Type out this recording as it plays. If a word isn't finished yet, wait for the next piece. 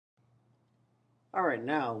All right,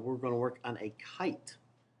 now we're going to work on a kite.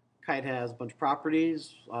 Kite has a bunch of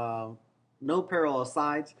properties, no parallel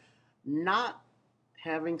sides. Not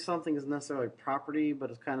having something is necessarily a property, but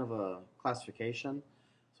it's kind of a classification.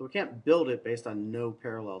 So we can't build it based on no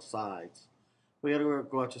parallel sides. We got to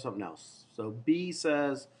go out to something else. So B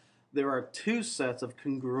says there are two sets of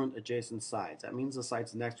congruent adjacent sides. That means the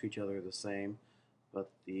sides next to each other are the same, but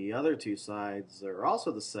the other two sides are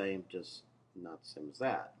also the same, just not the same as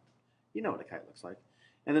that. You know what a kite looks like.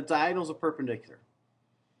 And the diagonals are perpendicular.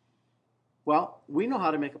 Well, we know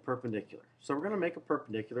how to make a perpendicular. So we're going to make a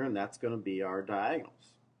perpendicular, and that's going to be our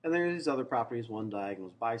diagonals. And there are these other properties. One diagonal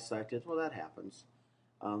is bisected. Well, that happens.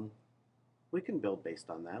 We can build based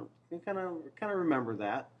on that. We can kind of remember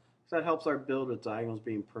that, because that helps our build with diagonals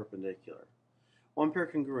being perpendicular. One pair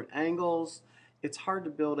of congruent angles. It's hard to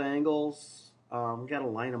build angles. We got to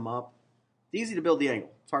line them up. It's easy to build the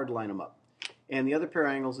angle. It's hard to line them up. And the other pair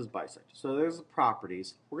of angles is bisected. So there's the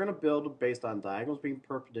properties. We're going to build based on diagonals being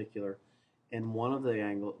perpendicular, and one of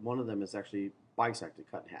them is actually bisected,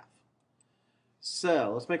 cut in half.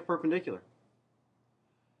 So let's make a perpendicular.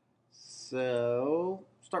 So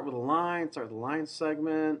start with a line. Start with a line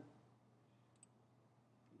segment.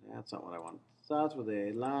 That's not what I want. Starts with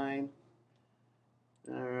a line.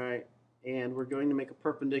 All right, and we're going to make a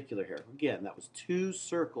perpendicular here. Again, that was two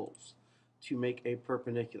circles to make a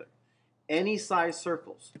perpendicular. Any size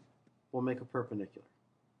circles will make a perpendicular.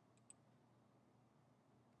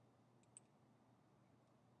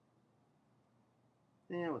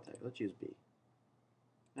 Yeah, what the heck? Let's use B.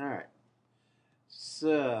 All right.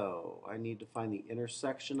 So I need to find the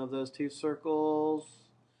intersection of those two circles.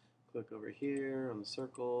 Click over here on the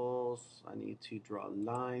circles. I need to draw a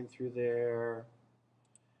line through there.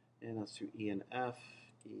 And that's through E and F.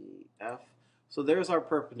 E, F. So there's our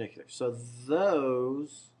perpendicular. So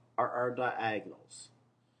those are our diagonals.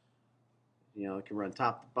 You know, it can run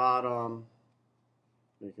top to bottom.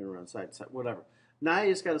 You can run side to side, whatever. Now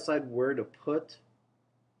you just got to decide where to put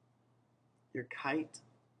your kite.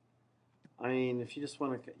 I mean, if you just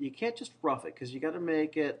want to, you can't just rough it, because you got to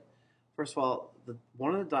make it. First of all,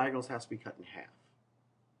 one of the diagonals has to be cut in half.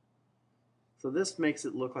 So this makes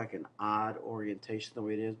it look like an odd orientation the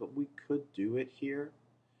way it is, but we could do it here.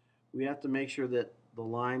 We have to make sure that the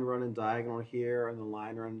line running diagonal here and the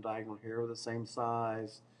line running diagonal here were the same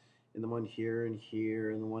size, and the one here and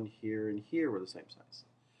here and the one here and here were the same size.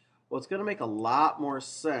 Well, it's going to make a lot more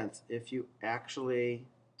sense if you actually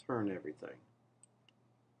turn everything.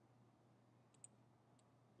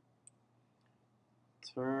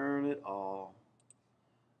 Turn it all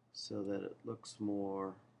so that it looks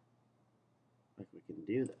more like we can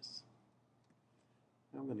do this.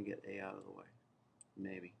 I'm going to get A out of the way.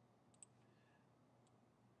 Maybe.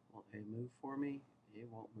 Will A move for me? A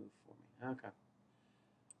won't move for me. Okay.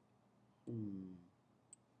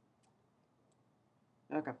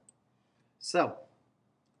 Okay. So,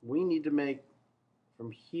 we need to make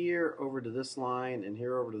from here over to this line and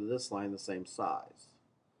here over to this line the same size.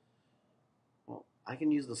 Well, I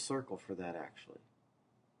can use the circle for that actually.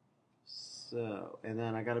 So, and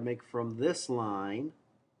then I got to make from this line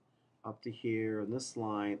up to here and this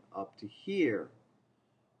line up to here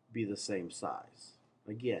be the same size.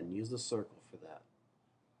 Again, use the circle for that.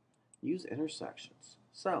 Use intersections.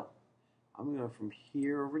 So, I'm going to go from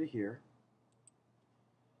here over to here.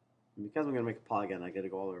 And because I'm going to make a polygon, I got to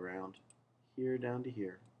go all the way around. Here down to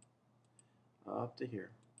here. Up to here.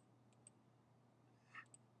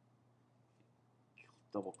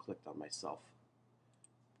 Double clicked on myself.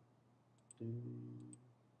 Boom.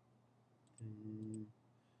 Boom.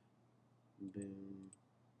 Boom.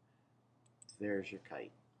 There's your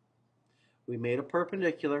kite. We made a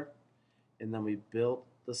perpendicular, and then we built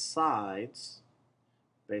the sides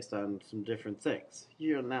based on some different things.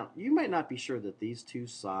 Now, you might not be sure that these two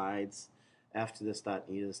sides, F to this dot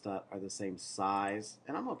and E to this dot, are the same size,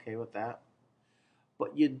 and I'm okay with that.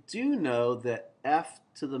 But you do know that F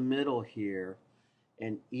to the middle here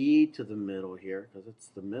and E to the middle here, because it's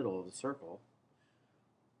the middle of the circle,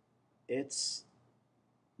 it's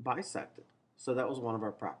bisected. So that was one of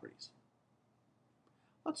our properties.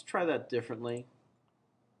 Let's try that differently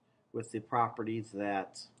with the properties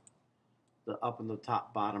that the up and the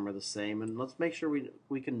top bottom are the same, and let's make sure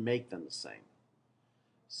we can make them the same.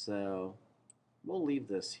 So we'll leave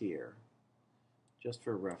this here just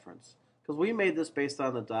for reference, because we made this based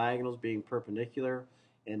on the diagonals being perpendicular,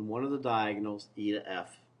 and one of the diagonals, E to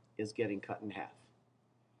F, is getting cut in half.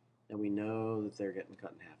 And we know that they're getting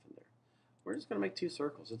cut in half in there. We're just going to make two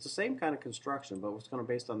circles. It's the same kind of construction, but it's going to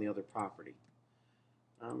be based on the other property.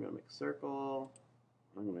 I'm going to make a circle.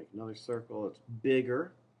 I'm going to make another circle. It's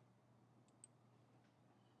bigger.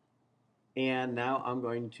 And now I'm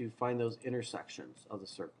going to find those intersections of the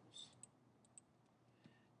circles.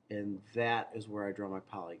 And that is where I draw my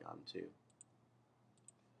polygon to.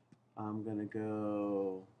 I'm going to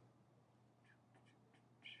go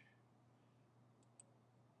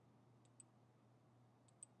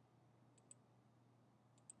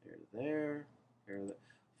there to there, there to there.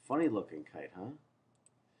 Funny looking kite, huh?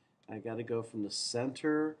 I got to go from the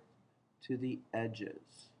center to the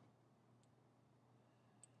edges.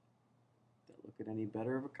 Does that look at any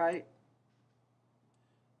better of a kite?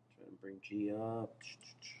 Try to bring G up,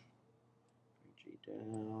 bring G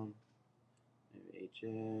down, maybe H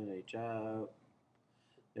in, H out.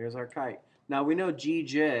 There's our kite. Now we know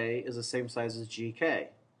GJ is the same size as GK.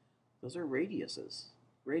 Those are radiuses,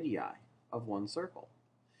 radii of one circle.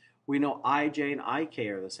 We know IJ and IK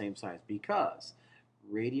are the same size because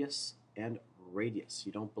radius and radius.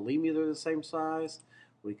 You don't believe me they're the same size?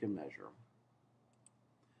 We can measure them.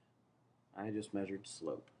 I just measured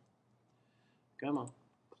slope. Come on.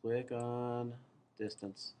 Click on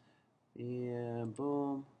distance. And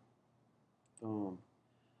boom. Boom.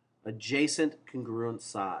 Adjacent congruent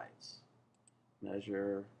sides.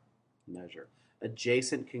 Measure, measure.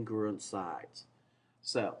 Adjacent congruent sides.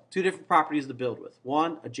 So, two different properties to build with.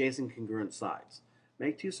 One, adjacent congruent sides.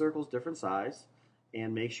 Make two circles different size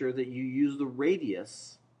and make sure that you use the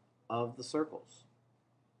radius of the circles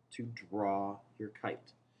to draw your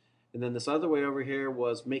kite. And then this other way over here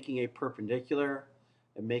was making a perpendicular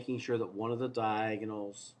and making sure that one of the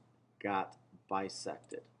diagonals got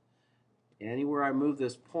bisected. Anywhere I move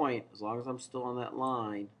this point, as long as I'm still on that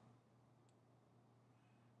line,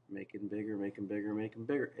 making bigger, making bigger, making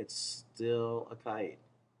bigger, it's still a kite.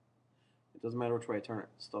 It doesn't matter which way I turn it,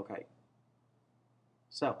 it's still a kite.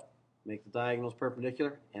 So, make the diagonals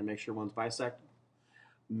perpendicular and make sure one's bisected.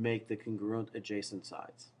 Make the congruent adjacent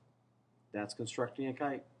sides. That's constructing a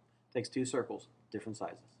kite. Takes two circles, different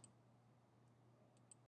sizes.